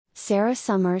Sarah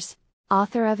Summers,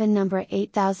 author of number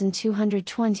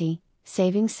 8220,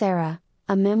 Saving Sarah,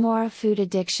 a memoir of food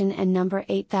addiction, and number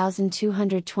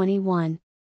 8221.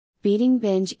 Beating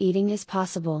binge eating is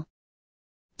possible.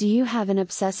 Do you have an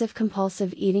obsessive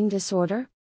compulsive eating disorder?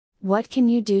 What can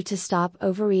you do to stop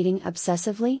overeating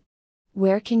obsessively?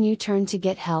 Where can you turn to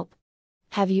get help?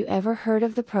 Have you ever heard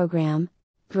of the program,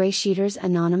 Gray Sheeters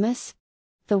Anonymous?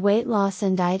 The weight loss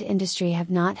and diet industry have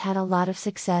not had a lot of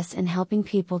success in helping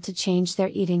people to change their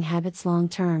eating habits long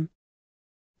term.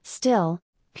 Still,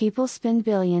 people spend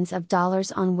billions of dollars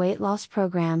on weight loss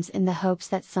programs in the hopes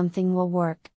that something will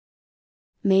work.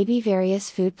 Maybe various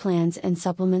food plans and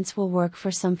supplements will work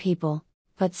for some people,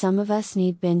 but some of us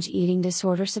need binge eating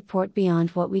disorder support beyond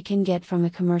what we can get from a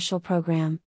commercial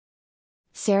program.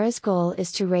 Sarah's goal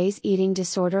is to raise eating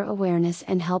disorder awareness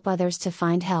and help others to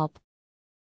find help.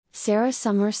 Sarah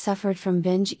Summers suffered from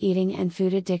binge eating and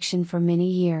food addiction for many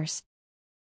years.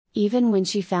 Even when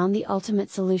she found the ultimate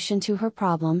solution to her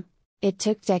problem, it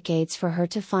took decades for her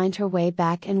to find her way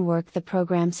back and work the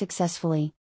program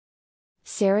successfully.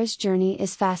 Sarah's journey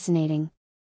is fascinating.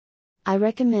 I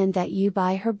recommend that you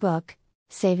buy her book,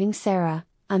 Saving Sarah,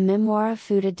 a memoir of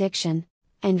food addiction,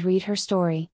 and read her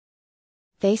story.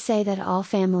 They say that all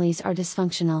families are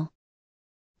dysfunctional.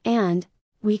 And,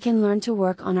 we can learn to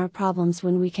work on our problems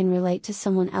when we can relate to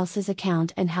someone else's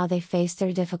account and how they face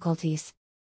their difficulties.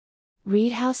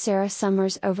 Read how Sarah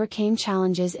Summers overcame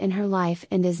challenges in her life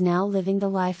and is now living the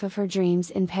life of her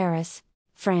dreams in Paris,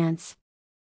 France.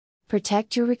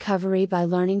 Protect your recovery by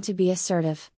learning to be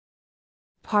assertive.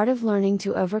 Part of learning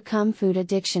to overcome food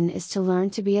addiction is to learn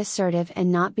to be assertive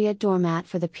and not be a doormat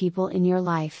for the people in your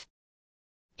life.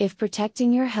 If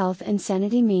protecting your health and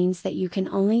sanity means that you can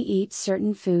only eat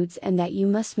certain foods and that you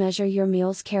must measure your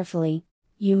meals carefully,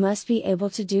 you must be able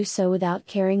to do so without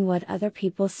caring what other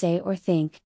people say or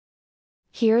think.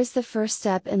 Here is the first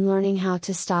step in learning how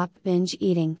to stop binge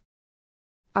eating.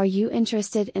 Are you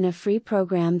interested in a free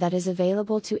program that is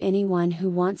available to anyone who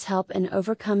wants help in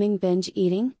overcoming binge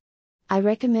eating? I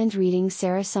recommend reading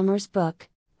Sarah Summers' book,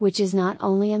 which is not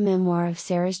only a memoir of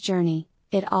Sarah's journey,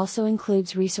 it also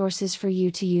includes resources for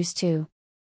you to use too.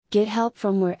 Get help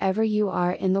from wherever you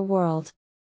are in the world.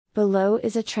 Below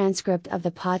is a transcript of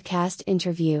the podcast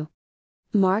interview.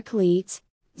 Mark Leeds,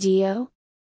 DO.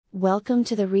 Welcome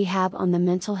to the Rehab on the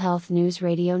Mental Health News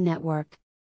Radio Network.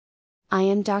 I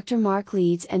am Dr. Mark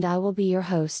Leeds and I will be your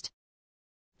host.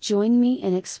 Join me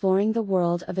in exploring the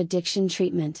world of addiction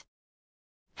treatment.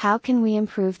 How can we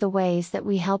improve the ways that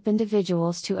we help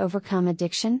individuals to overcome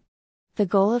addiction? The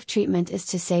goal of treatment is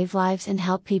to save lives and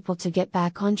help people to get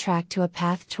back on track to a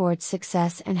path towards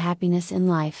success and happiness in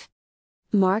life.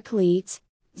 Mark Leeds,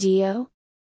 DO.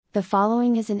 The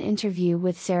following is an interview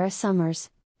with Sarah Summers,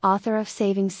 author of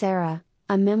Saving Sarah,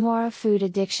 a memoir of food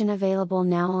addiction, available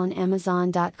now on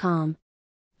Amazon.com.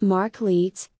 Mark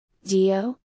Leeds,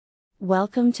 DO.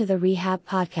 Welcome to the Rehab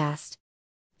Podcast.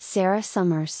 Sarah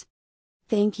Summers.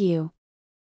 Thank you.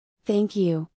 Thank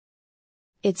you.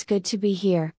 It's good to be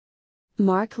here.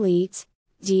 Mark Leeds,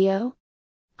 DO.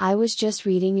 I was just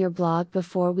reading your blog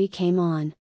before we came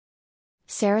on.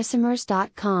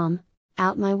 SarahSummers.com,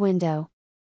 out my window.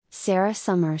 Sarah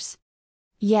Summers.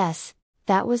 Yes,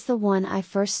 that was the one I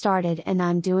first started, and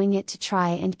I'm doing it to try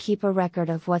and keep a record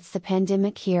of what's the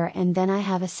pandemic here, and then I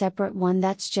have a separate one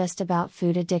that's just about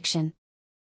food addiction.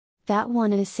 That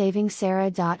one is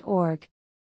SavingSarah.org.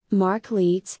 Mark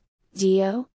Leeds,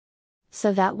 DO.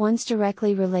 So that one's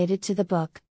directly related to the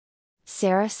book.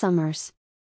 Sarah Summers.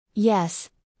 Yes,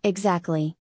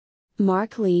 exactly.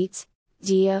 Mark Leeds,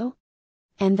 DO.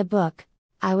 And the book,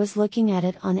 I was looking at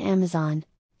it on Amazon,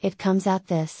 it comes out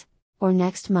this, or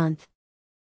next month.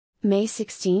 May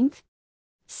 16th?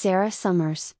 Sarah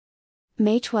Summers.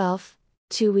 May 12th,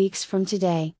 2 weeks from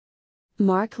today.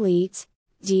 Mark Leeds,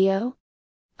 DO.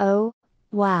 Oh,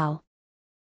 wow.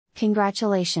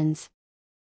 Congratulations.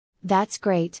 That's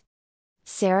great.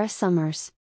 Sarah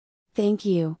Summers. Thank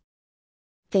you.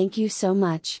 Thank you so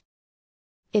much.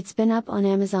 It's been up on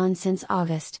Amazon since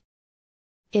August.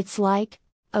 It's like,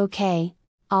 okay,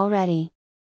 already.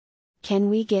 Can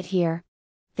we get here?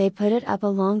 They put it up a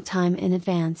long time in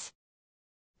advance.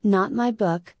 Not my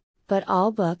book, but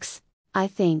all books, I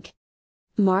think.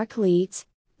 Mark Leeds,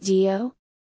 DO.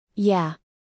 Yeah.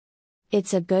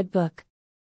 It's a good book.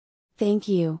 Thank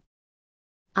you.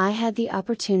 I had the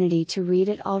opportunity to read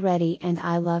it already and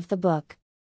I love the book.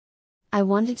 I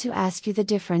wanted to ask you the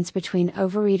difference between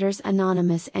Overeaters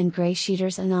Anonymous and Gray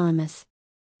Sheeters Anonymous.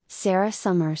 Sarah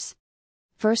Summers.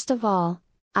 First of all,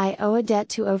 I owe a debt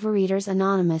to Overeaters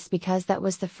Anonymous because that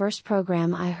was the first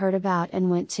program I heard about and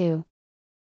went to.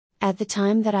 At the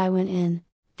time that I went in,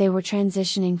 They were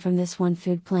transitioning from this one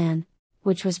food plan,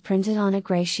 which was printed on a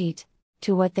gray sheet,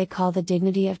 to what they call the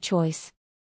dignity of choice.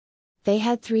 They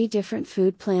had 3 different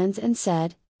food plans and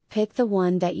said, pick the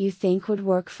one that you think would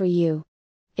work for you.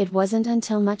 It wasn't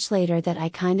until much later that I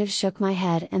kind of shook my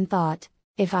head and thought,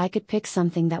 if I could pick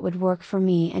something that would work for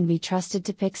me and be trusted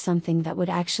to pick something that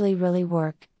would actually really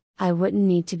work, I wouldn't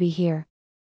need to be here.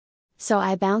 So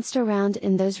I bounced around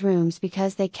in those rooms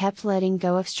because they kept letting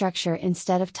go of structure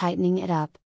instead of tightening it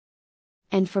up.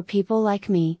 And for people like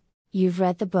me, you've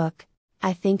read the book,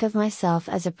 I think of myself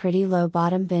as a pretty low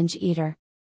bottom binge eater.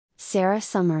 Sarah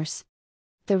Summers.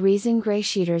 The reason Gray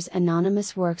Sheeters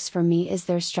Anonymous works for me is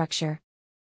their structure.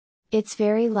 It's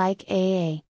very like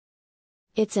AA.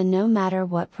 It's a no matter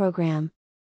what program.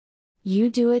 You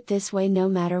do it this way no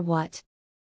matter what.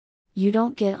 You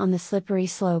don't get on the slippery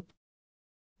slope.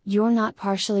 You're not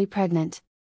partially pregnant.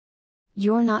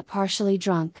 You're not partially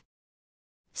drunk.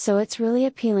 So it's really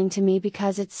appealing to me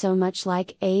because it's so much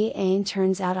like AA, and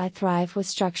turns out I thrive with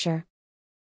structure.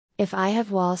 If I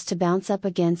have walls to bounce up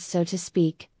against, so to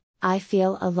speak, I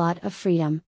feel a lot of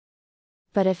freedom.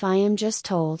 But if I am just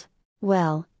told,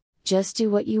 well, just do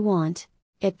what you want,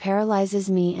 it paralyzes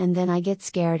me and then I get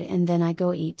scared and then I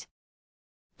go eat.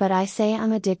 But I say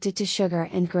I'm addicted to sugar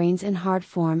and grains in hard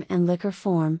form and liquor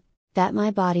form, that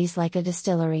my body's like a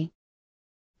distillery.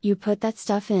 You put that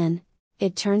stuff in,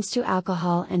 it turns to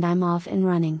alcohol and I'm off and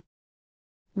running.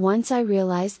 Once I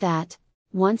realized that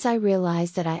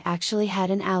I actually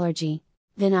had an allergy,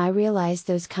 then I realized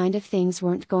those kind of things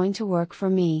weren't going to work for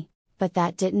me, but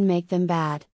that didn't make them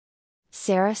bad.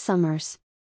 Sarah Summers.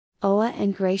 OA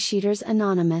and Gray Sheeters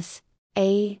Anonymous,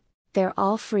 they're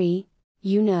all free,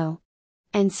 you know.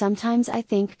 And sometimes I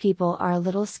think people are a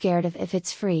little scared of if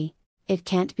it's free, it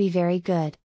can't be very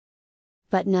good.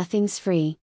 But nothing's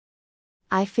free.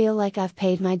 I feel like I've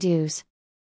paid my dues.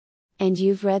 And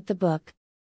you've read the book.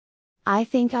 I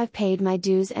think I've paid my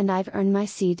dues and I've earned my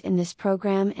seat in this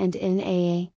program and in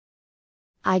AA.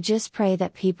 I just pray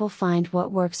that people find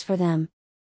what works for them.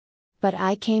 But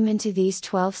I came into these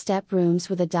 12-step rooms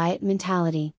with a diet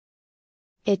mentality.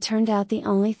 It turned out the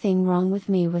only thing wrong with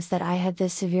me was that I had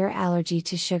this severe allergy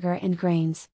to sugar and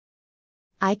grains.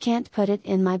 I can't put it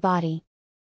in my body.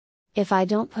 If I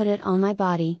don't put it on my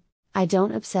body, I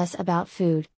don't obsess about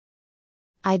food.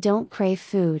 I don't crave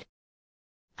food.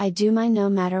 I do my no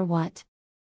matter what.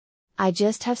 I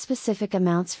just have specific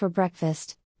amounts for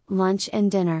breakfast, lunch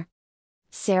and dinner.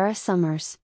 Sarah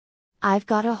Summers. I've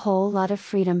got a whole lot of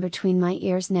freedom between my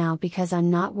ears now because I'm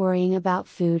not worrying about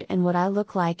food and what I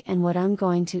look like and what I'm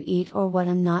going to eat or what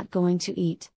I'm not going to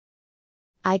eat.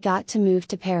 I got to move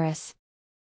to Paris.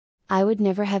 I would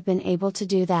never have been able to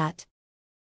do that.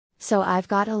 So I've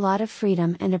got a lot of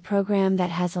freedom and a program that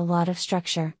has a lot of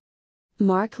structure.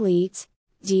 Mark Leeds,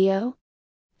 DO?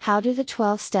 How do the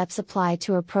 12 steps apply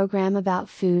to a program about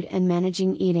food and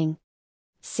managing eating?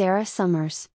 Sarah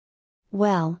Summers.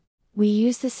 Well, we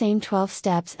use the same 12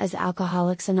 steps as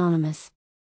Alcoholics Anonymous.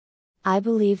 I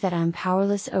believe that I'm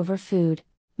powerless over food,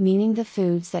 meaning the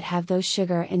foods that have those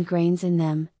sugar and grains in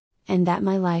them, and that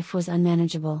my life was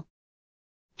unmanageable.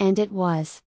 And it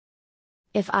was.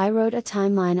 If I wrote a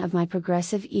timeline of my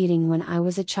progressive eating when I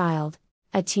was a child,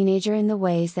 a teenager, in the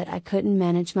ways that I couldn't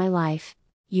manage my life,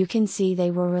 you can see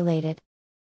they were related.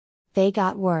 They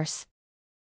got worse.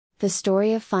 The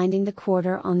story of finding the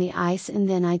quarter on the ice and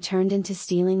then I turned into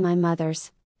stealing my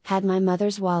mother's, had my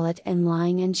mother's wallet and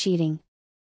lying and cheating.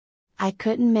 I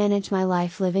couldn't manage my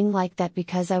life living like that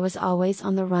because I was always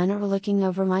on the run or looking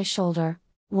over my shoulder,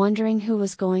 wondering who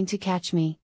was going to catch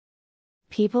me.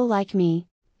 People like me,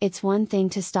 it's one thing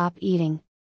to stop eating.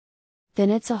 Then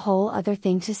it's a whole other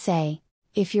thing to say,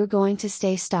 if you're going to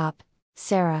stop,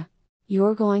 Sarah,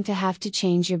 you're going to have to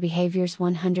change your behaviors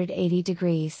 180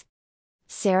 degrees.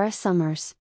 Sarah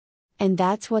Summers. And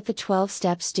that's what the 12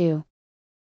 steps do.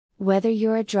 Whether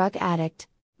you're a drug addict,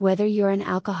 whether you're an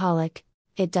alcoholic,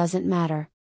 it doesn't matter.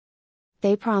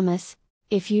 They promise,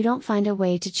 if you don't find a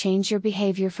way to change your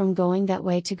behavior from going that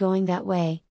way to going that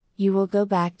way, you will go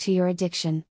back to your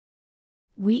addiction.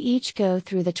 We each go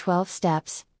through the 12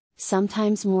 steps,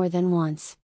 sometimes more than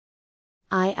once.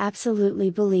 I absolutely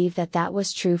believe that that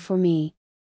was true for me.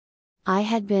 I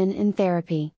had been in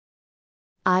therapy.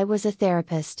 I was a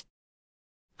therapist.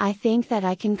 I think that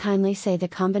I can kindly say the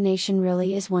combination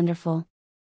really is wonderful.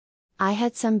 I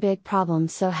had some big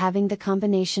problems, so having the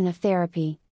combination of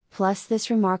therapy, plus this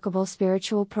remarkable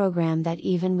spiritual program that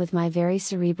even with my very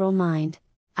cerebral mind,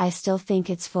 I still think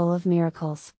it's full of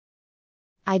miracles.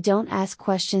 I don't ask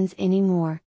questions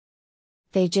anymore.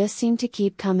 They just seem to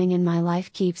keep coming and my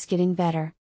life keeps getting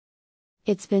better.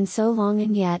 It's been so long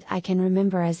and yet I can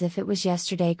remember as if it was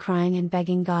yesterday crying and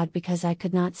begging God because I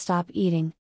could not stop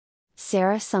eating.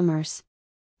 Sarah Summers.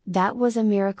 That was a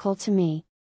miracle to me.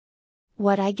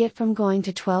 What I get from going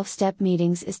to 12-step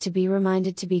meetings is to be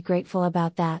reminded to be grateful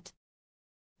about that.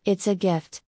 It's a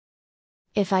gift.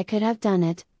 If I could have done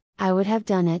it, I would have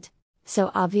done it,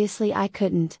 so obviously I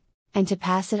couldn't, and to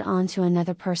pass it on to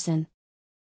another person.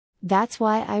 That's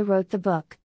why I wrote the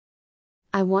book.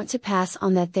 I want to pass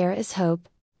on that there is hope,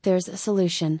 there's a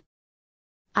solution.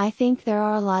 I think there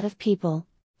are a lot of people.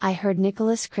 I heard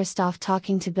Nicholas Kristof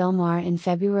talking to Bill Maher in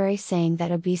February saying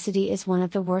that obesity is one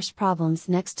of the worst problems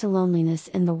next to loneliness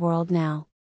in the world now.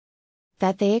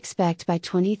 That they expect by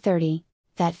 2030,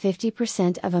 that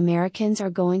 50% of Americans are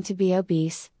going to be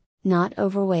obese, not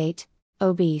overweight,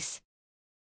 obese.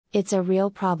 It's a real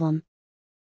problem.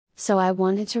 So I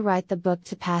wanted to write the book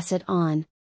to pass it on.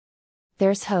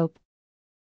 There's hope.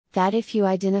 That if you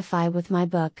identify with my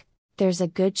book, there's a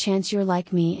good chance you're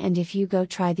like me, and if you go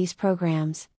try these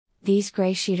programs, these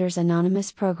Gray Sheeters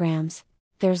Anonymous programs,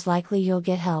 there's likely you'll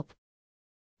get help.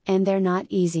 And they're not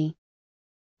easy.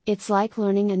 It's like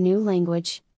learning a new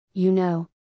language, you know.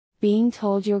 Being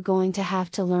told you're going to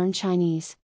have to learn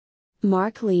Chinese.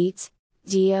 Mark Leeds,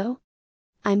 DO?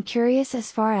 I'm curious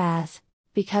as far as,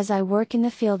 because I work in the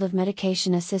field of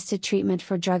medication-assisted treatment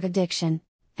for drug addiction,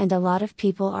 and a lot of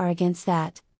people are against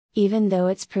that, even though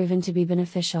it's proven to be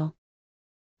beneficial.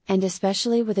 And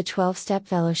especially with the 12-step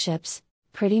fellowships,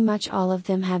 pretty much all of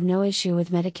them have no issue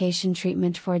with medication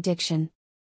treatment for addiction.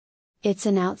 It's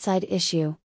an outside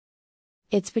issue.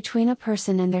 It's between a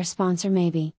person and their sponsor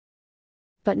maybe.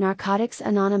 But Narcotics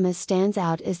Anonymous stands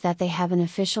out is that they have an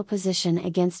official position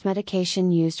against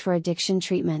medication used for addiction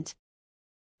treatment.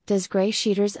 Does Gray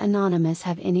Sheeters Anonymous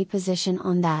have any position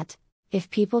on that, if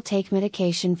people take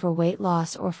medication for weight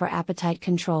loss or for appetite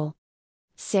control?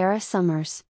 Sarah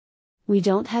Summers. We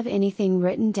don't have anything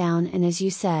written down, and as you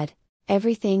said,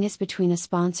 everything is between a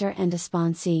sponsor and a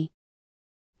sponsee.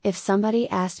 If somebody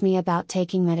asked me about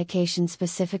taking medication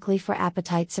specifically for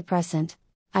appetite suppressant,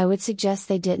 I would suggest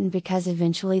they didn't because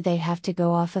eventually they'd have to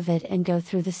go off of it and go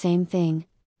through the same thing,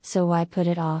 so why put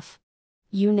it off?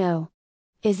 You know.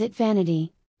 Is it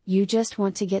vanity? You just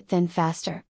want to get thin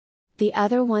faster. The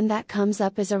other one that comes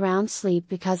up is around sleep,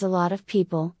 because a lot of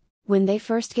people, when they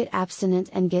first get abstinent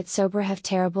and get sober, have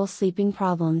terrible sleeping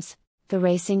problems, the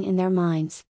racing in their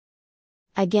minds.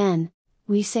 Again,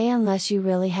 we say unless you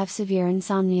really have severe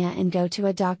insomnia and go to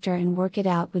a doctor and work it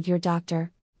out with your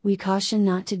doctor, we caution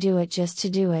not to do it, just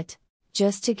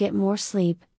to get more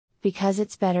sleep, because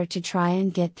it's better to try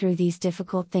and get through these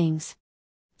difficult things.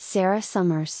 Sarah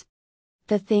Summers.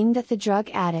 The thing that the drug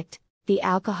addict, the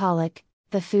alcoholic,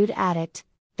 the food addict,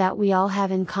 that we all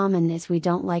have in common is we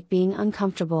don't like being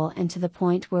uncomfortable, and to the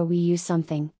point where we use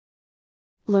something.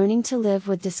 Learning to live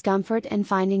with discomfort and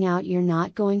finding out you're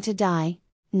not going to die,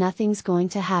 nothing's going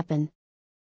to happen.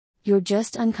 You're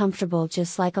just uncomfortable,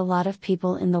 just like a lot of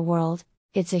people in the world,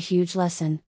 it's a huge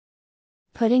lesson.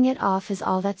 Putting it off is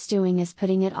all that's doing, is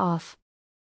putting it off.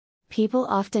 People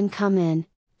often come in,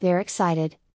 they're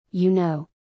excited, you know.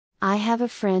 I have a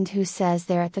friend who says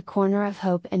they're at the corner of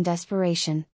hope and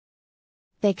desperation.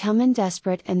 They come in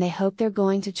desperate and they hope they're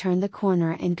going to turn the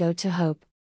corner and go to hope.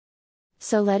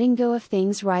 So letting go of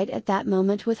things right at that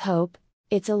moment with hope,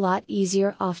 it's a lot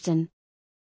easier often.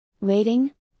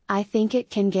 Waiting, I think it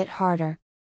can get harder.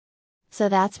 So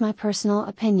that's my personal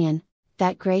opinion,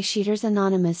 that Gray Sheeters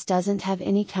Anonymous doesn't have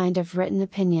any kind of written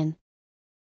opinion.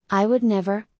 I would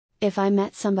never, if I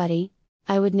met somebody,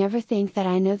 I would never think that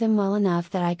I know them well enough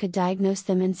that I could diagnose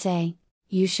them and say,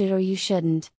 you should or you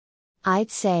shouldn't. I'd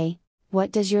say,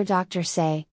 what does your doctor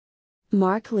say?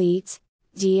 Mark Leeds,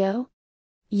 DO?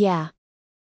 Yeah.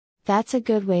 That's a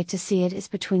good way to see it, is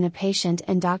between a patient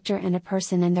and doctor and a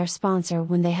person and their sponsor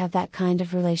when they have that kind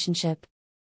of relationship.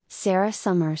 Sarah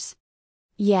Summers.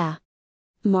 Yeah.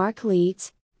 Mark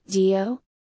Leeds, DO?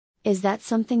 Is that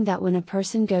something that when a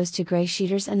person goes to Gray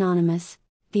Sheeters Anonymous,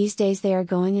 these days they are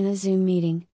going in a Zoom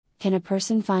meeting, can a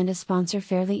person find a sponsor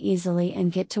fairly easily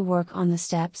and get to work on the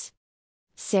steps?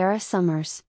 Sarah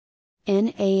Summers.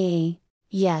 NAA,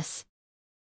 yes.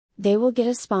 They will get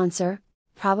a sponsor,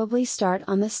 probably start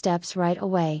on the steps right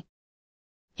away.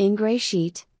 In Gray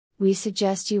Sheet, we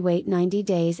suggest you wait 90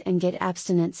 days and get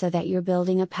abstinent so that you're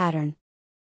building a pattern.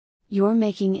 You're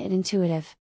making it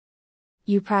intuitive.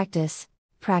 You practice.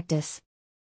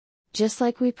 Just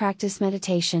like we practice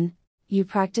meditation, you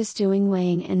practice doing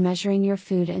weighing and measuring your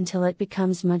food until it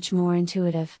becomes much more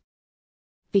intuitive.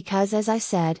 Because as I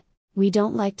said, we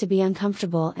don't like to be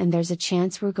uncomfortable, and there's a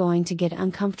chance we're going to get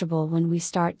uncomfortable when we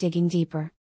start digging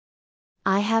deeper.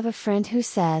 I have a friend who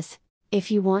says, If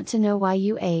you want to know why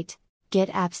you ate, get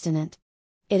abstinent.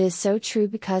 It is so true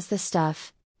because the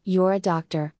stuff, you're a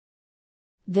doctor.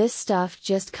 This stuff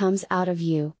just comes out of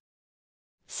you.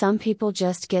 Some people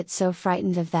just get so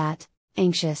frightened of that,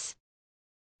 anxious.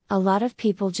 A lot of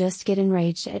people just get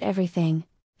enraged at everything,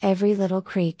 every little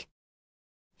creak.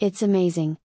 It's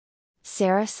amazing.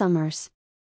 Sarah Summers.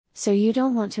 So you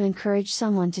don't want to encourage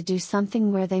someone to do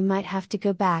something where they might have to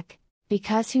go back,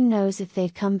 because who knows if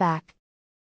they'd come back.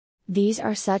 These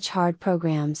are such hard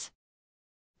programs.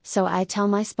 So I tell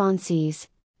my sponsees,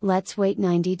 let's wait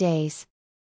 90 days.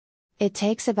 It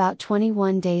takes about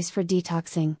 21 days for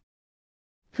detoxing.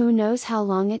 Who knows how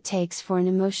long it takes for an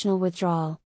emotional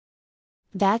withdrawal?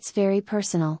 That's very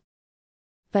personal.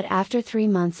 But after 3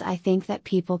 months, I think that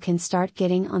people can start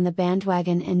getting on the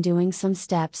bandwagon and doing some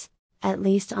steps, at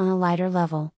least on a lighter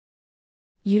level.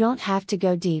 You don't have to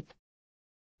go deep.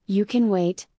 You can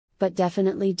wait, but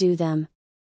definitely do them.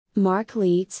 Mark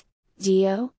Leeds,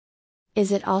 DO?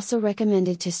 Is it also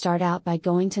recommended to start out by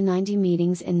going to 90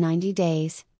 meetings in 90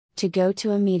 days, to go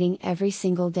to a meeting every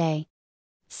single day?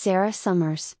 Sarah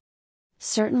Summers.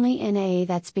 Certainly in AA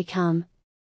that's become.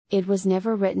 It was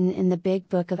never written in the big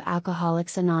book of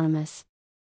Alcoholics Anonymous.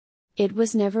 It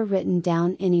was never written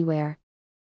down anywhere.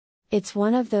 It's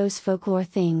one of those folklore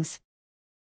things.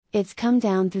 It's come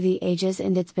down through the ages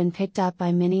and it's been picked up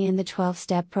by many in the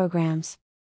 12-step programs.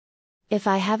 If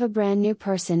I have a brand new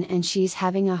person and she's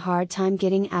having a hard time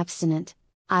getting abstinent,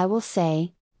 I will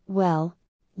say, well,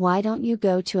 why don't you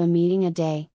go to a meeting a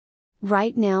day?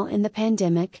 Right now in the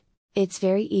pandemic, it's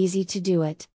very easy to do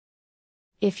it.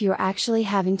 If you're actually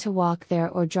having to walk there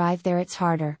or drive there, it's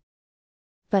harder.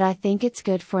 But I think it's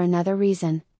good for another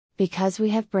reason, because we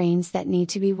have brains that need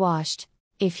to be washed,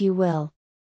 if you will.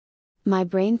 My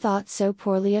brain thought so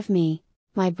poorly of me,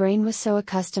 my brain was so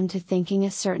accustomed to thinking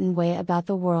a certain way about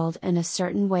the world and a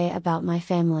certain way about my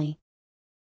family.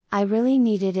 I really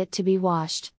needed it to be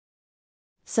washed.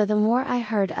 So the more I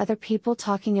heard other people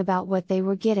talking about what they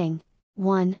were getting,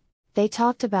 one, they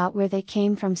talked about where they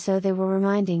came from, so they were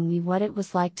reminding me what it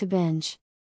was like to binge.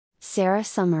 Sarah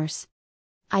Summers.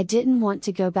 I didn't want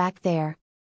to go back there.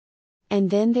 And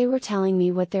then they were telling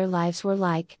me what their lives were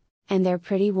like, and they're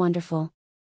pretty wonderful.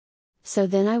 So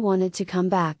then I wanted to come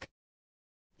back.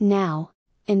 Now,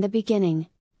 in the beginning,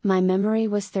 my memory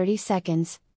was 30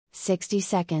 seconds, 60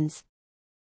 seconds.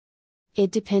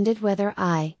 It depended whether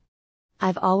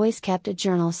I've always kept a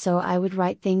journal, so I would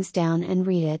write things down and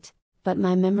read it, but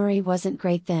my memory wasn't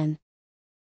great then.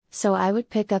 So I would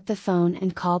pick up the phone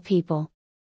and call people.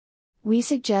 We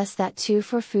suggest that too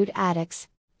for food addicts,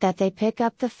 that they pick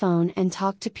up the phone and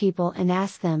talk to people and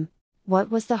ask them,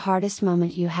 what was the hardest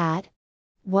moment you had?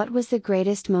 What was the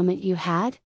greatest moment you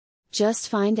had? Just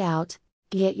find out,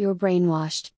 get your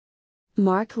brainwashed.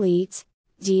 Mark Leeds,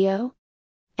 DO?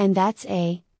 And that's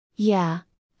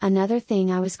another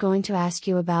thing I was going to ask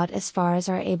you about, as far as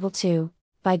are able to,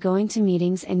 by going to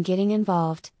meetings and getting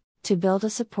involved, to build a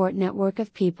support network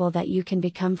of people that you can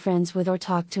become friends with or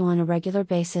talk to on a regular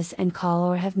basis and call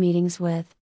or have meetings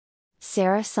with.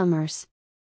 Sarah Summers.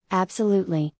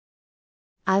 Absolutely.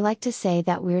 I like to say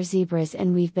that we're zebras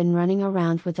and we've been running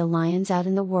around with the lions out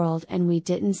in the world and we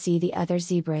didn't see the other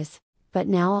zebras, but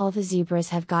now all the zebras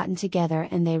have gotten together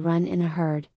and they run in a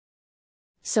herd.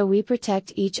 So we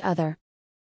protect each other.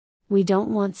 We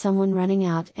don't want someone running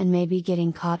out and maybe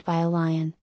getting caught by a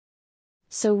lion.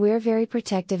 So we're very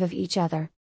protective of each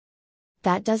other.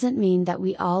 That doesn't mean that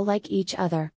we all like each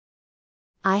other.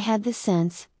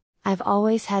 I've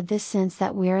always had this sense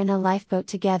that we're in a lifeboat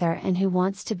together and who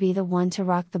wants to be the one to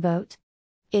rock the boat?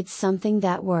 It's something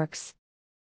that works.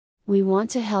 We want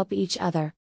to help each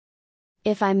other.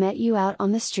 If I met you out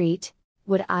on the street,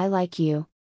 would I like you?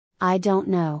 I don't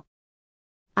know.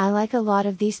 I like a lot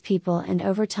of these people, and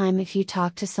over time, if you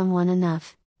talk to someone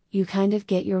enough, you kind of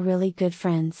get your really good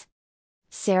friends.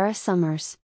 Sarah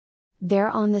Summers. They're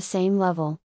on the same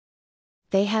level.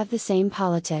 They have the same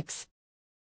politics.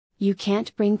 You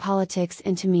can't bring politics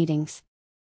into meetings.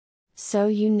 So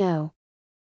you know.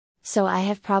 So I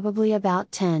have probably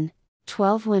about 10,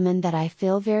 12 women that I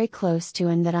feel very close to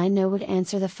and that I know would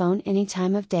answer the phone any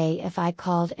time of day if I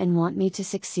called and want me to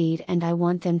succeed, and I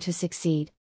want them to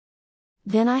succeed.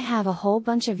 Then I have a whole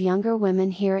bunch of younger women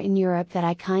here in Europe that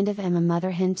I kind of am a mother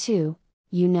hen to,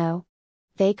 you know.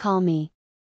 They call me.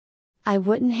 I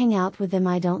wouldn't hang out with them,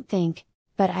 I don't think,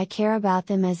 but I care about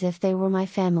them as if they were my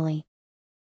family.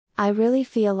 I really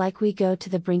feel like we go to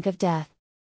the brink of death.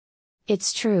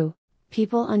 It's true,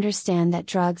 people understand that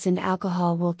drugs and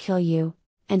alcohol will kill you,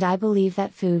 and I believe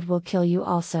that food will kill you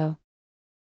also.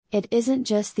 It isn't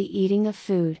just the eating of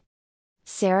food.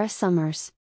 Sarah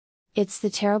Summers. It's the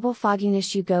terrible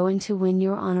fogginess you go into when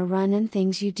you're on a run and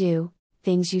things you do,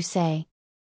 things you say.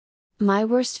 My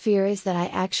worst fear is that I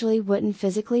actually wouldn't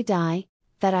physically die,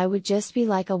 that I would just be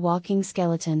like a walking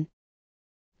skeleton.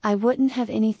 I wouldn't have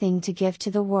anything to give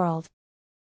to the world.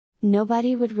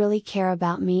 Nobody would really care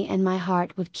about me and my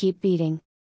heart would keep beating.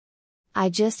 I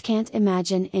just can't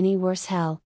imagine any worse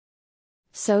hell.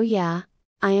 So yeah,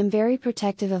 I am very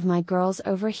protective of my girls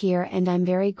over here and I'm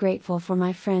very grateful for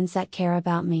my friends that care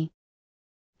about me.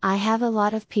 I have a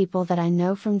lot of people that I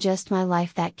know from just my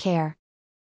life that care.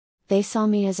 They saw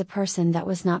me as a person that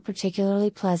was not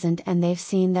particularly pleasant and they've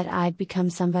seen that I'd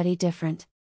become somebody different.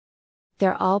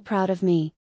 They're all proud of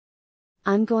me.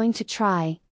 I'm going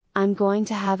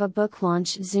to have a book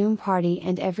launch Zoom party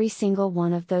and every single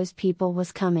one of those people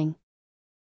was coming.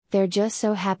 They're just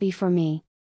so happy for me.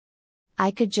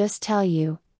 I could tell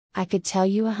you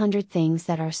 100 things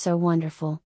that are so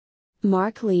wonderful.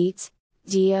 Mark Leeds,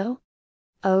 Dio?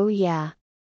 Oh yeah.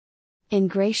 In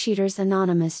Gray Sheeters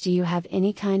Anonymous, do you have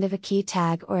any kind of a key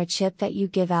tag or a chip that you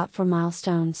give out for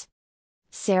milestones?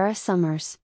 Sarah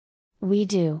Summers. We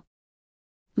do.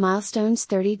 Milestones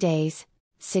 30 days,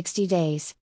 60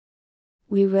 days.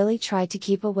 We really try to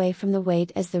keep away from the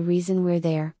weight as the reason we're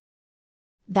there.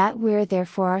 That we're there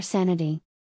for our sanity.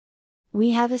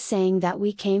 We have a saying that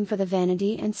we came for the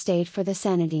vanity and stayed for the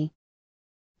sanity.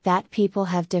 That people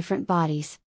have different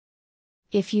bodies.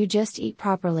 If you just eat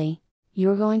properly,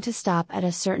 you're going to stop at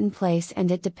a certain place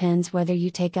and it depends whether you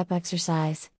take up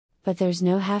exercise, but there's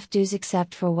no half-do's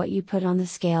except for what you put on the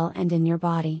scale and in your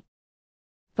body.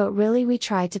 But really we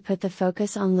try to put the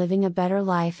focus on living a better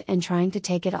life and trying to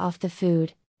take it off the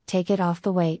food, take it off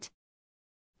the weight.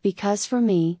 Because for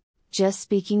me, just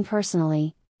speaking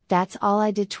personally, that's all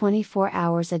I did 24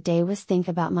 hours a day was think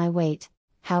about my weight,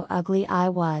 how ugly I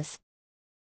was.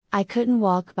 I couldn't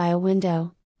walk by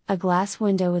a glass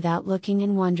window without looking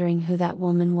and wondering who that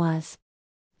woman was.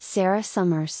 Sarah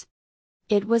Summers.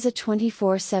 It was a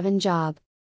 24/7 job.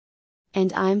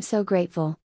 And I'm so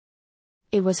grateful.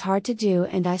 It was hard to do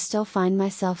and I still find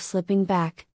myself slipping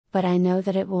back, but I know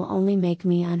that it will only make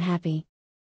me unhappy.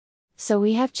 So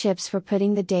we have chips for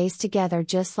putting the days together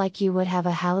just like you would have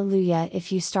a hallelujah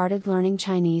if you started learning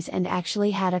Chinese and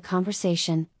actually had a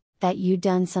conversation, that you'd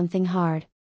done something hard.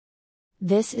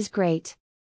 This is great.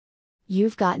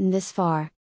 You've gotten this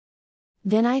far.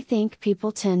 Then I think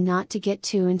people tend not to get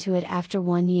too into it after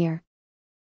 1 year.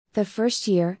 The first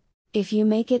year, if you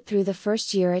make it through the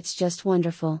first year, it's just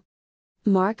wonderful.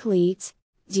 Mark Leeds,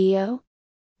 Dio?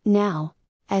 Now,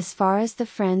 as far as the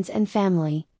friends and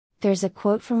family, there's a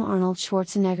quote from Arnold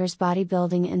Schwarzenegger's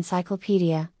Bodybuilding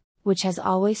Encyclopedia, which has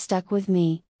always stuck with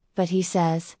me, but he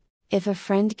says, if a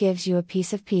friend gives you a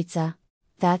piece of pizza,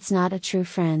 that's not a true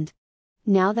friend.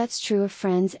 Now that's true of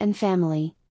friends and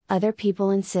family. Other people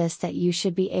insist that you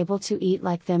should be able to eat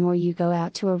like them, or you go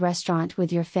out to a restaurant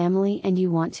with your family and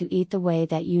you want to eat the way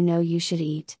that you know you should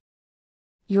eat.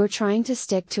 You're trying to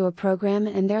stick to a program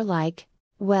and they're like,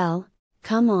 well,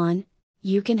 come on,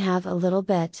 you can have a little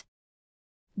bit.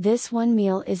 This one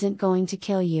meal isn't going to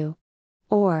kill you.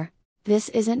 Or, this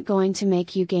isn't going to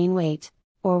make you gain weight,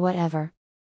 or whatever.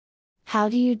 How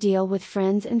do you deal with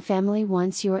friends and family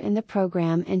once you're in the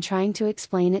program and trying to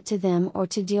explain it to them or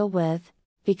to deal with,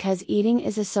 because eating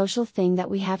is a social thing that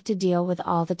we have to deal with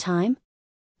all the time?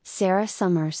 Sarah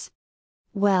Summers.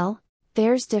 Well,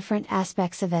 there's different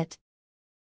aspects of it.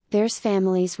 There's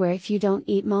families where if you don't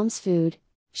eat mom's food,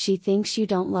 she thinks you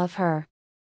don't love her.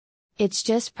 It's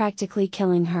just practically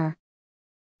killing her.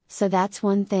 So that's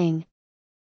one thing.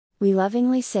 We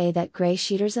lovingly say that Gray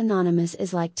Sheeters Anonymous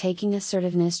is like taking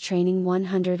assertiveness training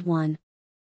 101.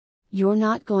 You're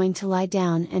not going to lie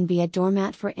down and be a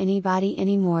doormat for anybody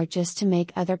anymore just to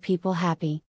make other people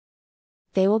happy.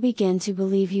 They will begin to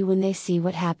believe you when they see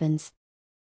what happens.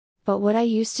 But what I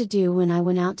used to do when I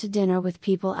went out to dinner with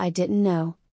people I didn't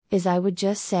know, is I would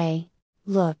just say,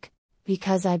 look,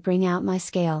 because I bring out my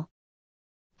scale.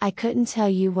 I couldn't tell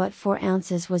you what 4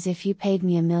 ounces was if you paid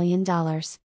me $1 million.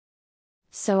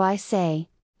 So I say,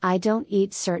 I don't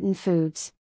eat certain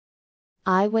foods.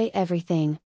 I weigh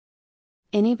everything.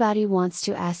 Anybody wants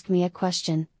to ask me a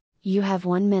question, you have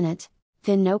 1 minute,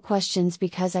 then no questions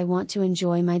because I want to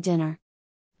enjoy my dinner.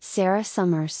 Sarah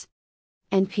Summers.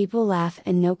 And people laugh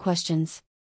and no questions.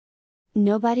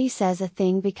 Nobody says a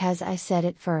thing because I said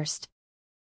it first.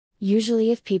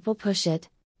 Usually if people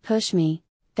push me,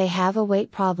 they have a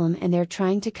weight problem and they're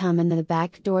trying to come in the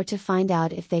back door to find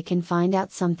out if they can find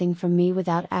out something from me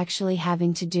without actually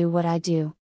having to do what I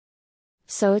do.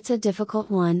 So it's a difficult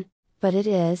one, but it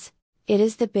is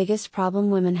the biggest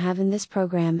problem women have in this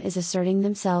program, is asserting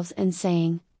themselves and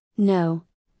saying, no,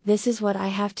 This is what I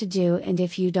have to do, and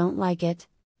if you don't like it,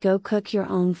 go cook your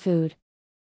own food.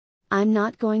 I'm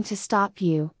not going to stop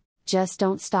you, just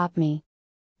don't stop me.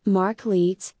 Mark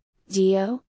Leeds,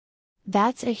 Dio?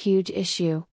 That's a huge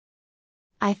issue.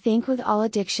 I think with all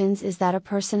addictions is that a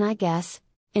person, I guess,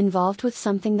 involved with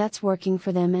something that's working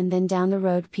for them, and then down the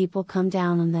road people come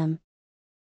down on them.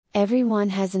 Everyone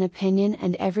has an opinion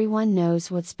and everyone knows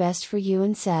what's best for you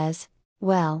and says,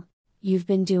 well, you've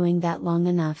been doing that long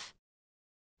enough.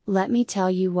 Let me tell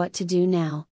you what to do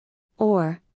now.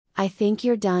 Or, I think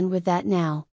you're done with that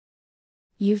now.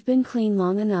 You've been clean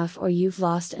long enough, or you've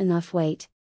lost enough weight.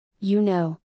 You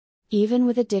know. Even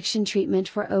with addiction treatment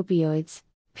for opioids,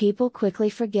 people quickly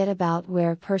forget about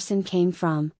where a person came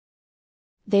from.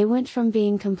 They went from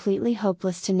being completely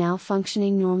hopeless to now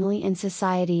functioning normally in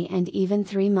society, and even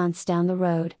 3 months down the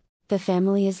road, the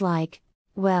family is like,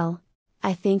 well,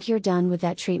 I think you're done with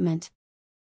that treatment.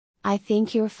 I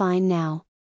think you're fine now.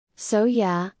 So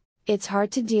yeah, it's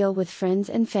hard to deal with friends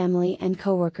and family and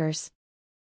coworkers.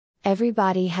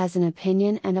 Everybody has an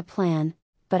opinion and a plan,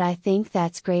 but I think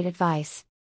that's great advice.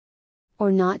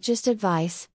 Or not just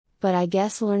advice, but I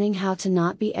guess learning how to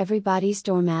not be everybody's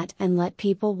doormat and let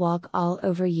people walk all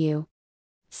over you.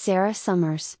 Sarah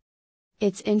Summers.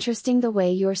 It's interesting the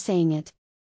way you're saying it.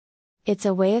 It's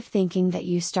a way of thinking that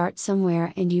you start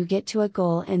somewhere and you get to a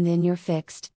goal and then you're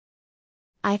fixed.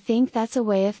 I think that's a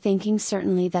way of thinking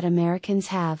certainly that Americans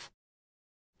have.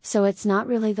 So it's not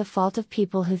really the fault of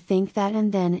people who think that,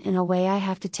 and then in a way I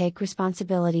have to take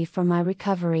responsibility for my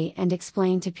recovery and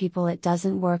explain to people it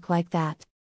doesn't work like that.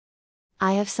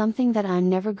 I have something that I'm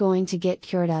never going to get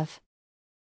cured of.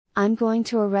 I'm going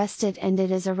to arrest it and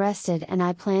it is arrested, and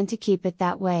I plan to keep it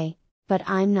that way, but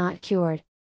I'm not cured.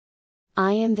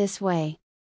 I am this way.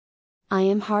 I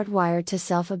am hardwired to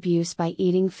self-abuse by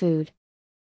eating food.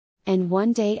 And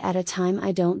one day at a time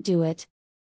I don't do it.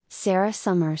 Sarah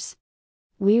Summers.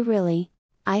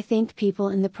 I think people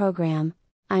in the program,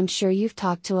 I'm sure you've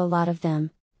talked to a lot of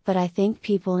them, but I think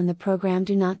people in the program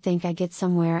do not think I get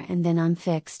somewhere and then I'm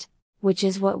fixed, which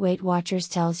is what Weight Watchers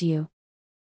tells you.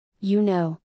 You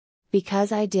know.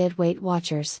 Because I did Weight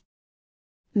Watchers.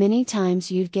 Many times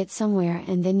you'd get somewhere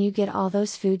and then you get all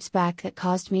those foods back that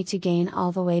caused me to gain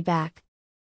all the way back.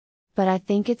 But I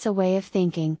think it's a way of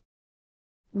thinking.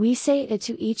 We say it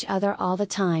to each other all the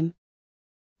time.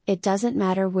 It doesn't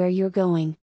matter where you're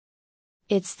going.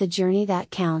 It's the journey that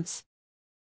counts.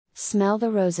 Smell the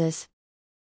roses.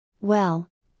 Well,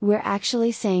 we're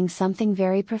actually saying something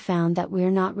very profound, that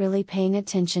we're not really paying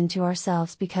attention to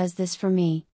ourselves, because this, for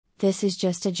me, this is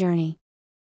just a journey.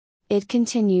 It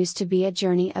continues to be a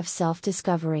journey of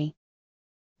self-discovery.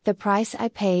 The price I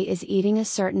pay is eating a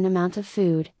certain amount of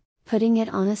food, putting it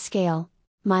on a scale,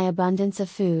 my abundance of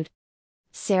food.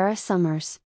 Sarah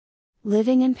Summers.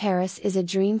 Living in Paris is a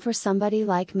dream for somebody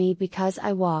like me because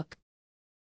I walk.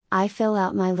 I fill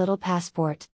out my little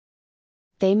passport.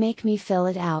 They make me fill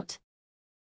it out.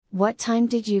 What time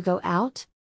did you go out?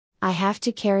 I have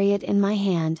to carry it in my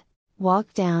hand,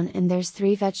 walk down, and there's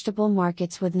 3 vegetable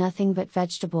markets with nothing but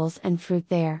vegetables and fruit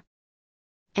there.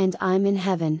 And I'm in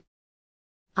heaven.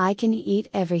 I can eat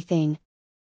everything.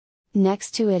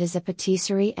 Next to it is a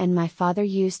patisserie, and my father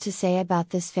used to say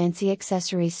about this fancy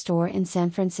accessories store in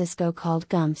San Francisco called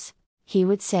Gumps, he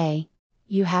would say,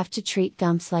 you have to treat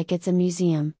Gumps like it's a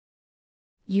museum.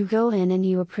 You go in and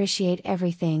you appreciate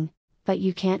everything, but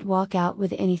you can't walk out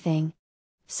with anything.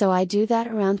 So I do that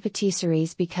around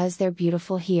patisseries because they're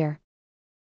beautiful here.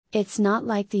 It's not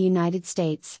like the United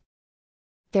States.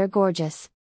 They're gorgeous.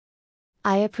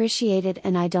 I appreciate it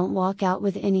and I don't walk out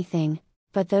with anything,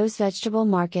 but those vegetable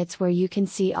markets where you can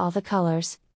see all the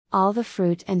colors, all the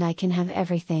fruit, and I can have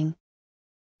everything.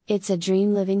 It's a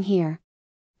dream living here.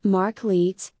 Mark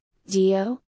Leeds,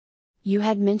 Dio? You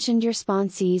had mentioned your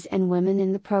sponsees and women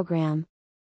in the program.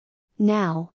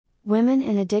 Now, women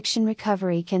in addiction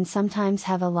recovery can sometimes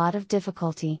have a lot of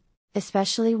difficulty,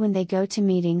 especially when they go to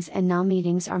meetings, and now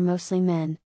meetings are mostly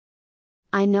men.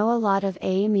 I know a lot of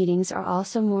AA meetings are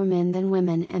also more men than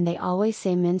women, and they always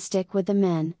say men stick with the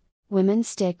men, women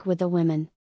stick with the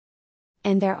women.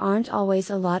 And there aren't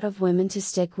always a lot of women to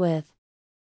stick with.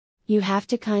 You have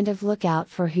to kind of look out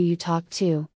for who you talk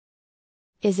to.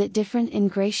 Is it different in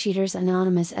Gray Sheeters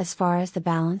Anonymous as far as the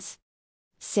balance?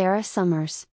 Sarah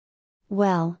Summers.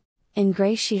 Well, in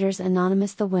Gray Sheeters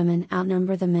Anonymous the women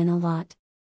outnumber the men a lot.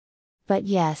 But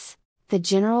yes, the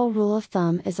general rule of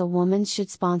thumb is a woman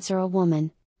should sponsor a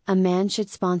woman, a man should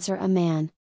sponsor a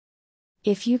man.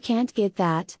 If you can't get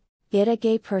that, get a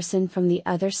gay person from the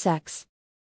other sex.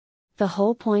 The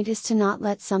whole point is to not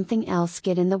let something else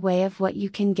get in the way of what you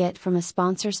can get from a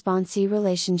sponsor-sponsee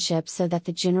relationship, so that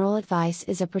the general advice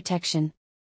is a protection.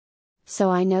 So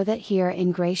I know that here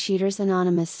in Gray Sheeters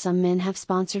Anonymous some men have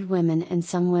sponsored women and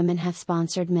some women have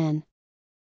sponsored men.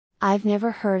 I've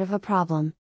never heard of a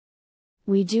problem.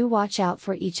 We do watch out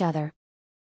for each other.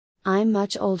 I'm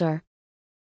much older.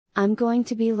 I'm going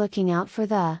to be looking out for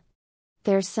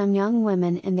There's some young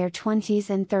women in their 20s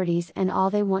and 30s and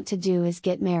all they want to do is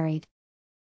get married.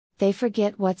 They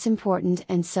forget what's important,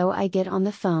 and so I get on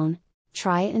the phone,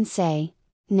 try and say,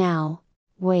 now,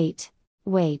 wait.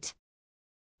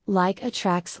 Like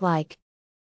attracts like.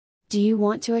 Do you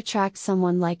want to attract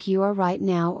someone like you are right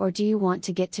now, or do you want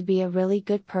to get to be a really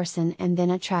good person and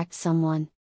then attract someone?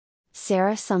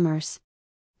 Sarah Summers.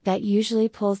 That usually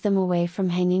pulls them away from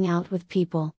hanging out with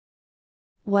people.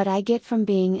 What I get from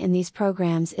being in these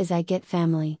programs is I get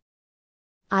family.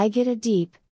 I get a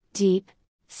deep,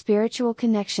 spiritual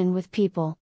connection with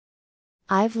people.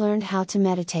 I've learned how to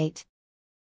meditate.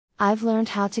 I've learned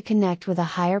how to connect with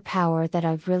a higher power that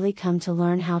I've really come to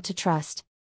learn how to trust.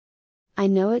 I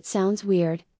know it sounds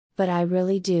weird, but I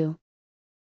really do.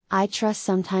 I trust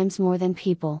sometimes more than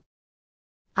people.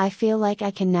 I feel like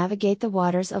I can navigate the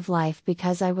waters of life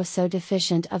because I was so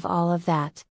deficient of all of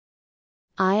that.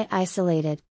 I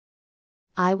isolated.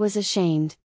 I was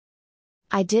ashamed.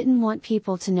 I didn't want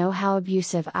people to know how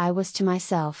abusive I was to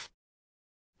myself.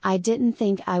 I didn't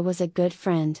think I was a good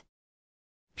friend.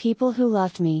 People who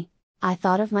loved me, I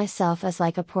thought of myself as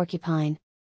like a porcupine.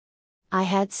 I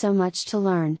had so much to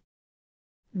learn.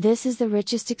 This is the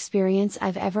richest experience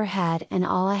I've ever had, and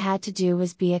all I had to do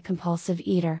was be a compulsive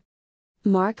eater.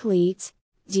 Mark Leeds,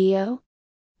 D.O.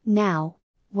 Now,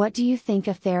 what do you think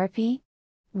of therapy?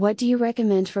 What do you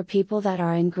recommend for people that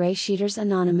are in Gray Sheeters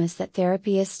Anonymous that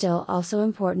therapy is still also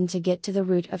important to get to the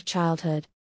root of childhood?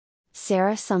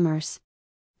 Sarah Summers.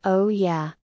 Oh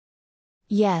yeah.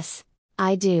 Yes,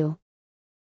 I do.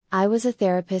 I was a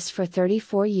therapist for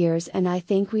 34 years, and I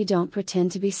think we don't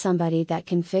pretend to be somebody that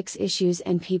can fix issues,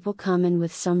 and people come in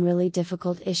with some really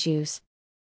difficult issues.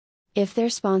 If their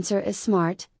sponsor is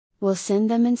smart, we'll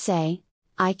send them and say,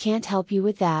 I can't help you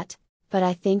with that, but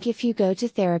I think if you go to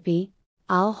therapy,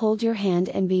 I'll hold your hand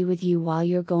and be with you while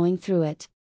you're going through it.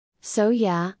 So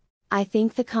yeah, I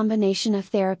think the combination of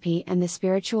therapy and the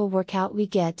spiritual workout we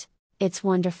get, it's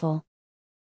wonderful.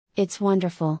 It's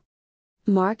wonderful.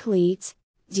 Mark Leeds,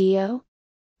 D.O.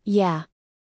 Yeah.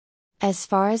 As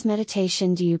far as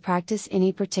meditation, do you practice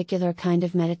any particular kind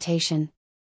of meditation?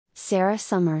 Sarah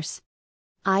Summers.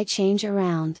 I change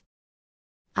around.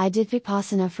 I did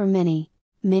Vipassana for many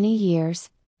years,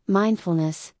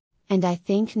 mindfulness, and I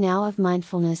think now of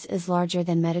mindfulness is larger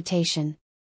than meditation.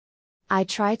 I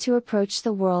try to approach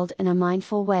the world in a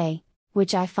mindful way,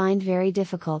 which I find very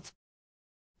difficult.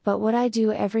 But what I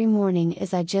do every morning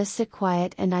is I just sit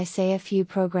quiet and I say a few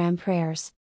program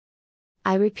prayers.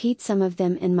 I repeat some of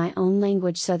them in my own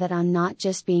language so that I'm not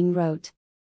just being rote.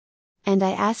 And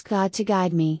I ask God to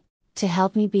guide me, to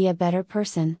help me be a better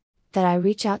person, that I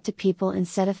reach out to people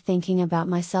instead of thinking about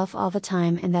myself all the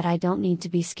time, and that I don't need to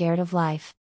be scared of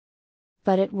life.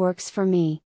 But it works for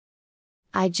me.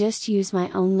 I just use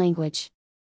my own language.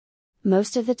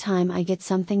 Most of the time I get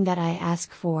something that I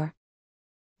ask for.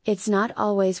 It's not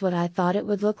always what I thought it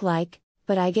would look like,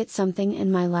 but I get something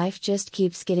and my life just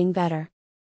keeps getting better.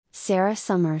 Sarah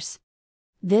Summers.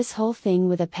 This whole thing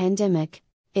with a pandemic,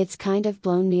 it's kind of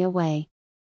blown me away.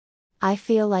 I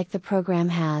feel like the program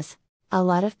has, a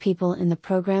lot of people in the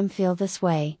program feel this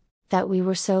way, that we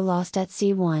were so lost at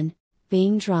C1,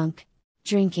 being drunk,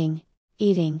 drinking,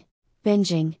 eating,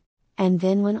 binging, and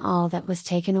then when all that was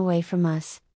taken away from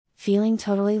us, feeling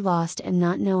totally lost and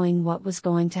not knowing what was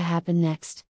going to happen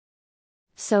next.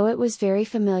 So it was very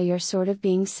familiar sort of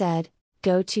being said,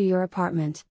 go to your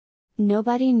apartment.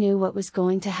 Nobody knew what was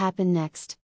going to happen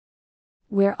next.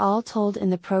 We're all told in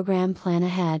the program plan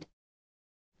ahead.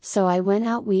 So I went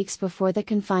out weeks before the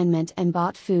confinement and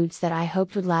bought foods that I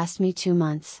hoped would last me 2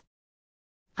 months.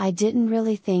 I didn't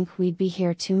really think we'd be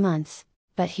here 2 months,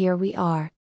 but here we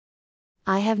are.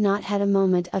 I have not had a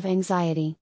moment of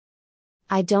anxiety.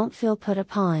 I don't feel put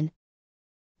upon.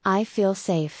 I feel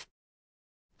safe.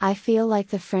 I feel like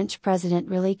the French president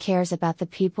really cares about the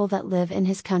people that live in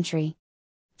his country.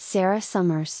 Sarah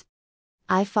Summers.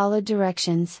 I followed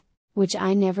directions, which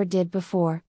I never did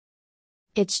before.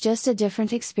 It's just a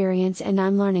different experience and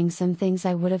I'm learning some things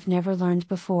I would have never learned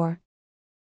before.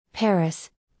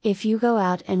 Paris. If you go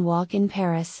out and walk in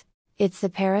Paris, it's the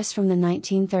Paris from the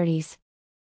 1930s.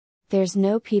 There's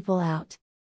no people out.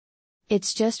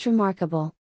 It's just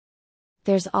remarkable.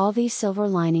 There's all these silver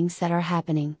linings that are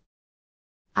happening.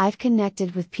 I've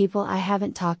connected with people I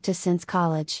haven't talked to since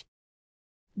college.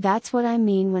 That's what I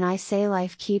mean when I say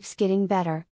life keeps getting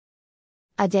better.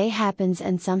 A day happens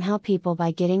and somehow people,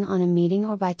 by getting on a meeting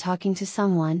or by talking to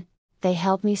someone, they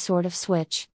help me sort of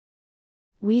switch.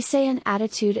 We say an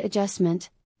attitude adjustment,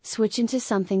 switch into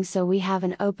something so we have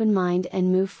an open mind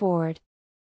and move forward.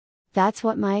 That's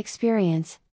what my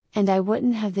experience, and I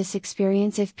wouldn't have this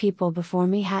experience if people before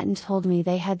me hadn't told me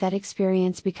they had that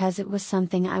experience, because it was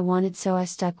something I wanted, so I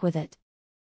stuck with it.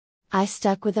 I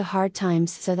stuck with the hard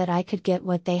times so that I could get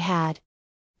what they had.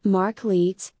 Mark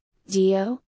Leeds,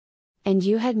 Dio? And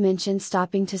you had mentioned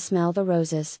stopping to smell the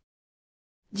roses.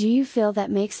 Do you feel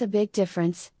that makes a big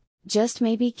difference? Just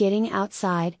maybe getting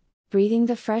outside, breathing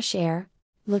the fresh air,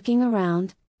 looking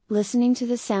around, listening to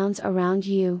the sounds around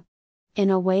you. In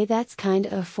a way, that's kind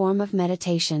of a form of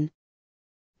meditation.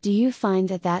 Do you find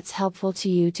that that's helpful to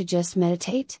you to just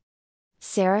meditate?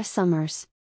 Sarah Summers.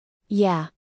 Yeah.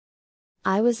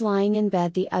 I was lying in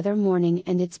bed the other morning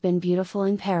and it's been beautiful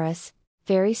in Paris,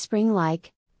 very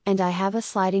spring-like, and I have a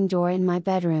sliding door in my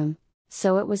bedroom,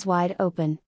 so it was wide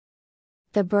open.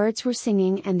 The birds were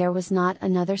singing and there was not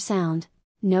another sound,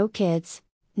 no kids,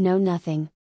 no nothing.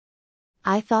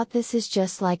 I thought, this is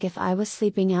just like if I was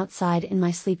sleeping outside in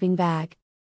my sleeping bag.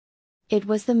 It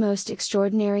was the most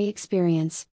extraordinary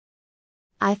experience.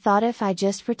 I thought if I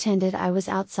just pretended I was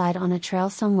outside on a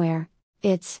trail somewhere,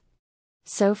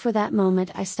 so for that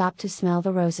moment I stopped to smell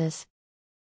the roses.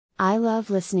 I love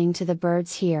listening to the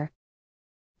birds here.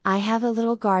 I have a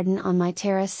little garden on my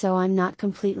terrace, so I'm not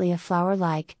completely a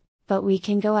flower-like, but we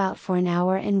can go out for an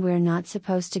hour and we're not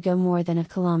supposed to go more than a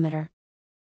kilometer.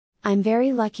 I'm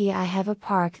very lucky I have a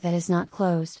park that is not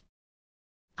closed.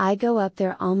 I go up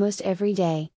there almost every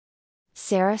day.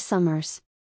 Sarah Summers.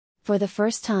 For the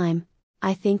first time,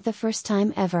 I think the first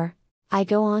time ever, I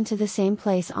go on to the same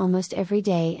place almost every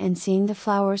day and seeing the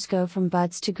flowers go from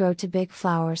buds to grow to big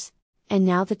flowers, and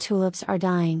now the tulips are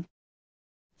dying.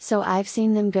 So I've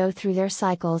seen them go through their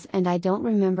cycles and I don't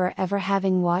remember ever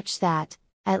having watched that,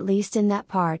 at least in that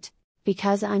part,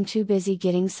 because I'm too busy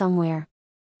getting somewhere.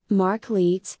 Mark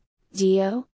Leeds,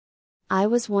 Dio? I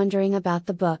was wondering about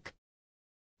the book.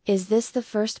 Is this the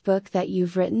first book that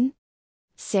you've written?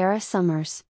 Sarah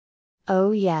Summers.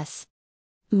 Oh yes.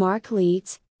 Mark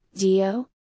Leeds, Dio?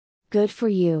 Good for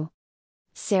you.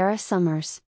 Sarah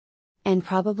Summers. And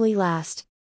probably last.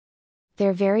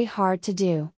 They're very hard to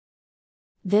do.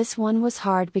 This one was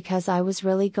hard because I was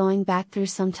really going back through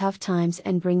some tough times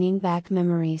and bringing back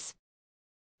memories.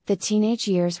 The teenage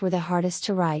years were the hardest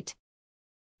to write.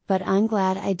 But I'm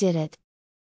glad I did it.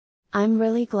 I'm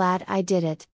really glad I did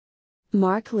it.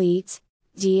 Mark Leeds,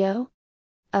 Dio?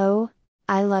 Oh,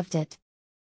 I loved it.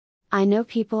 I know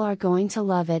people are going to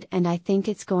love it, and I think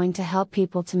it's going to help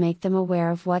people to make them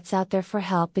aware of what's out there for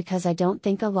help, because I don't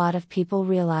think a lot of people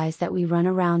realize that we run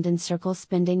around in circles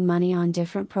spending money on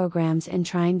different programs and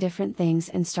trying different things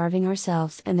and starving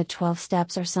ourselves, and the 12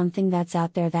 steps are something that's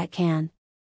out there that can.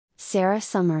 Sarah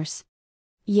Summers.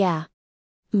 Yeah.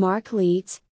 Mark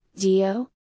Leeds, Dio?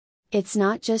 It's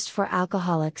not just for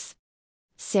alcoholics.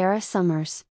 Sarah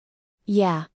Summers.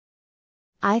 Yeah.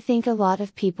 I think a lot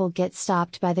of people get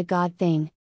stopped by the God thing.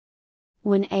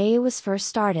 When AA was first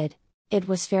started, it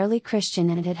was fairly Christian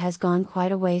and it has gone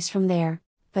quite a ways from there,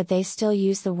 but they still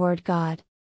use the word God.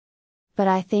 But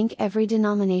I think every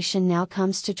denomination now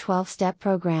comes to 12-step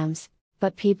programs,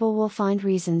 but people will find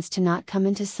reasons to not come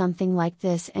into something like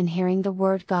this, and hearing the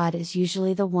word God is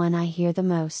usually the one I hear the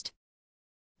most.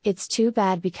 It's too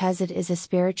bad because it is a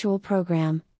spiritual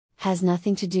program, has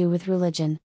nothing to do with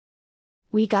religion.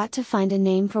 We got to find a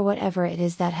name for whatever it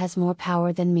is that has more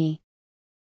power than me.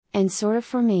 And sort of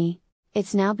for me,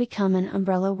 it's now become an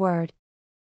umbrella word.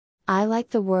 I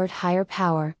like the word higher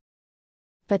power.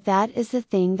 But that is the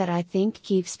thing that I think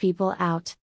keeps people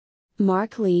out.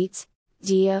 Mark Leeds,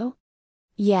 Dio?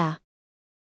 Yeah.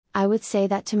 I would say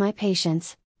that to my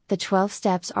patients, the 12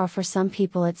 steps are for some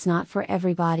people, it's not for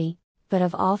everybody, but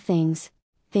of all things,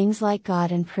 things like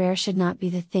God and prayer should not be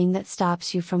the thing that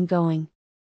stops you from going.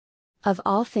 Of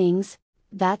all things,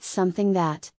 that's something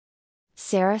that.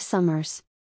 Sarah Summers.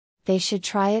 They should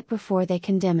try it before they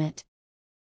condemn it.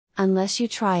 Unless you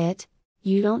try it,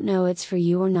 you don't know it's for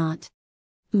you or not.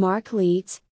 Mark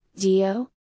Leeds, Dio?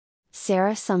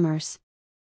 Sarah Summers.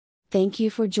 Thank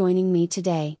you for joining me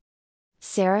today.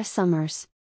 Sarah Summers.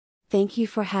 Thank you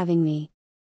for having me.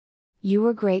 You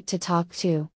were great to talk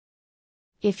to.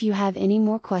 If you have any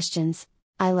more questions,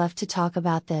 I love to talk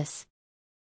about this.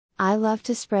 I love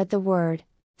to spread the word,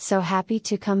 so happy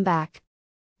to come back.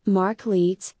 Mark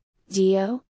Leeds,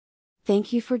 Dio?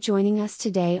 Thank you for joining us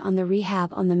today on the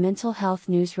Rehab on the Mental Health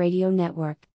News Radio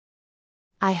Network.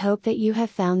 I hope that you have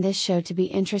found this show to be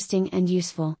interesting and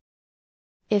useful.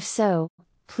 If so,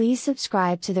 please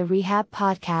subscribe to the Rehab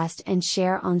Podcast and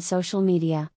share on social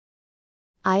media.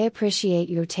 I appreciate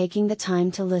your taking the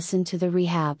time to listen to the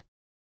Rehab.